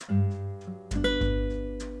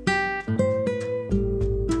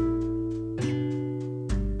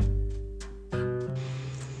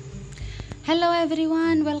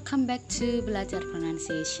everyone, welcome back to Belajar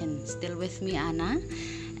Pronunciation. Still with me Anna,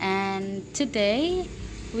 and today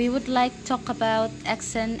we would like to talk about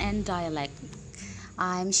accent and dialect.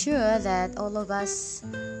 I'm sure that all of us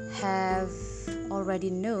have already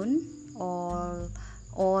known or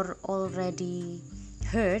already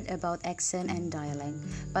heard about accent and dialect,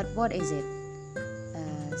 but what is it?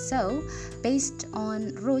 Based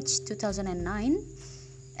on Roach 2009,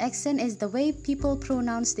 accent is the way people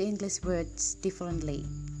pronounce the English words differently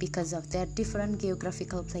because of their different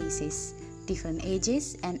geographical places, different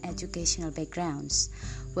ages, and educational backgrounds.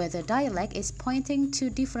 Whether dialect is pointing to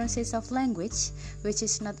differences of language, which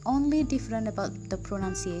is not only different about the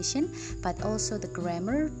pronunciation, but also the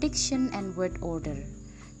grammar, diction, and word order.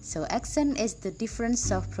 So accent is the difference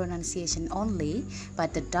of pronunciation only,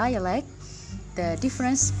 but the dialect, the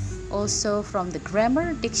difference also from the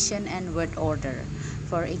grammar, diction, and word order.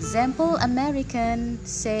 For example, American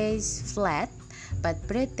says flat, but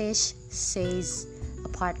British says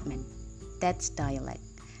apartment. That's dialect.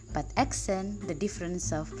 But accent, the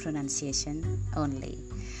difference of pronunciation only.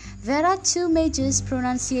 There are two major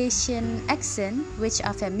pronunciation accents which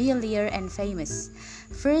are familiar and famous.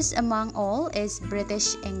 First among all is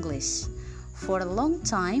British English. For a long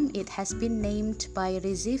time, it has been named by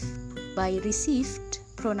received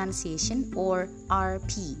pronunciation or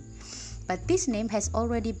RP. But this name has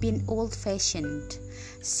already been old-fashioned,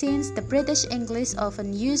 since the British English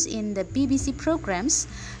often used in the BBC programs,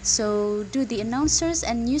 so do the announcers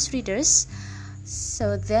and newsreaders,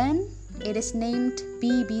 so then it is named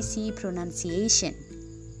BBC pronunciation.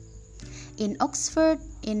 In Oxford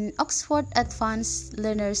Advanced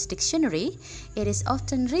Learners Dictionary, it is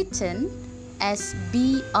often written as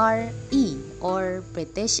BRE or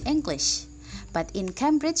British English. But in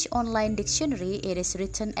Cambridge Online Dictionary, it is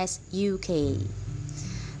written as UK.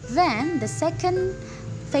 Then, the second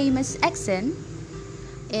famous accent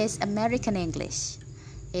is American English.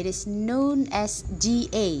 It is known as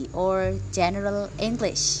GA or General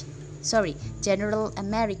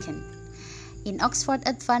American. In Oxford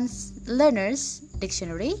Advanced Learners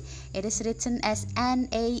Dictionary, it is written as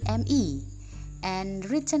NAME and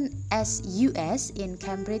written as US in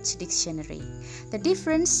Cambridge Dictionary. The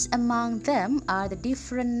difference among them are the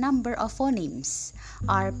different number of phonemes.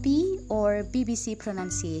 RP or BBC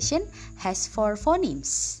pronunciation has 4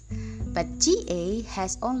 phonemes, but GA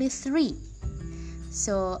has only 3.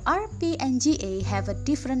 So RP and GA have a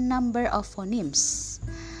different number of phonemes.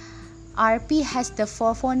 RP has the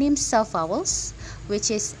 4 phonemes of vowels, which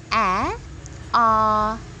is A,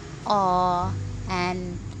 and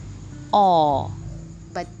O.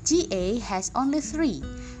 But GA has only 3,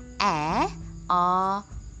 A,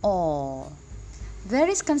 O. There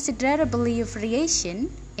is considerably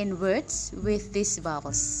variation in words with these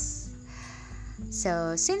vowels.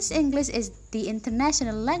 So, since English is the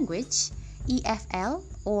international language, EFL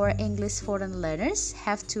or English foreign learners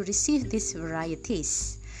have to receive these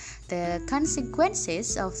varieties. The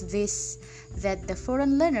consequences of this that the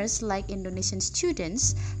foreign learners like Indonesian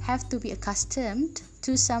students have to be accustomed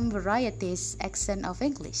to some varieties accent of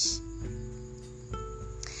English.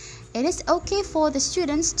 It is okay for the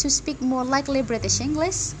students to speak more likely British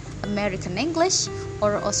English, American English,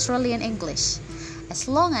 or Australian English, as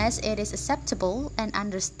long as it is acceptable and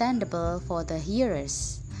understandable for the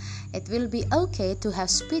hearers. It will be okay to have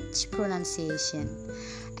speech pronunciation.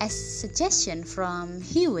 As suggestion from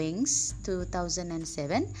Hewings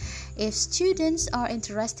 2007, if students are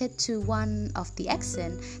interested to one of the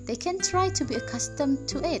accent, they can try to be accustomed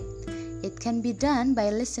to it. It can be done by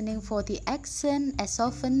listening for the accent as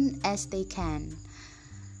often as they can.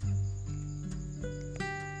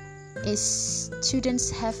 If students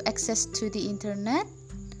have access to the internet,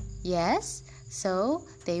 yes, so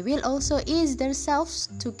they will also ease themselves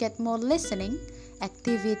to get more listening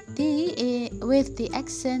activity with the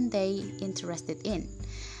accent they interested in.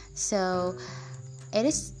 So it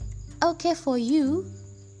is okay for you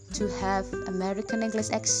to have American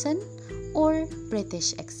English accent or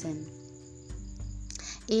British accent.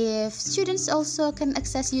 If students also can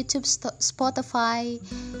access YouTube, Spotify,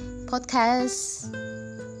 podcasts,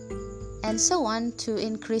 and so on to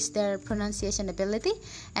increase their pronunciation ability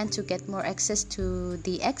and to get more access to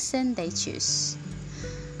the accent they choose.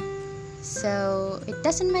 So it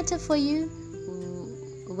doesn't matter for you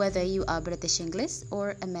whether you are British English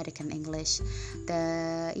or American English.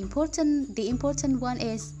 The important one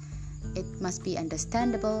is it must be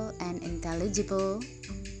understandable and intelligible,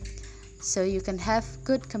 so you can have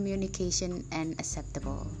good communication and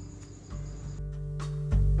acceptable.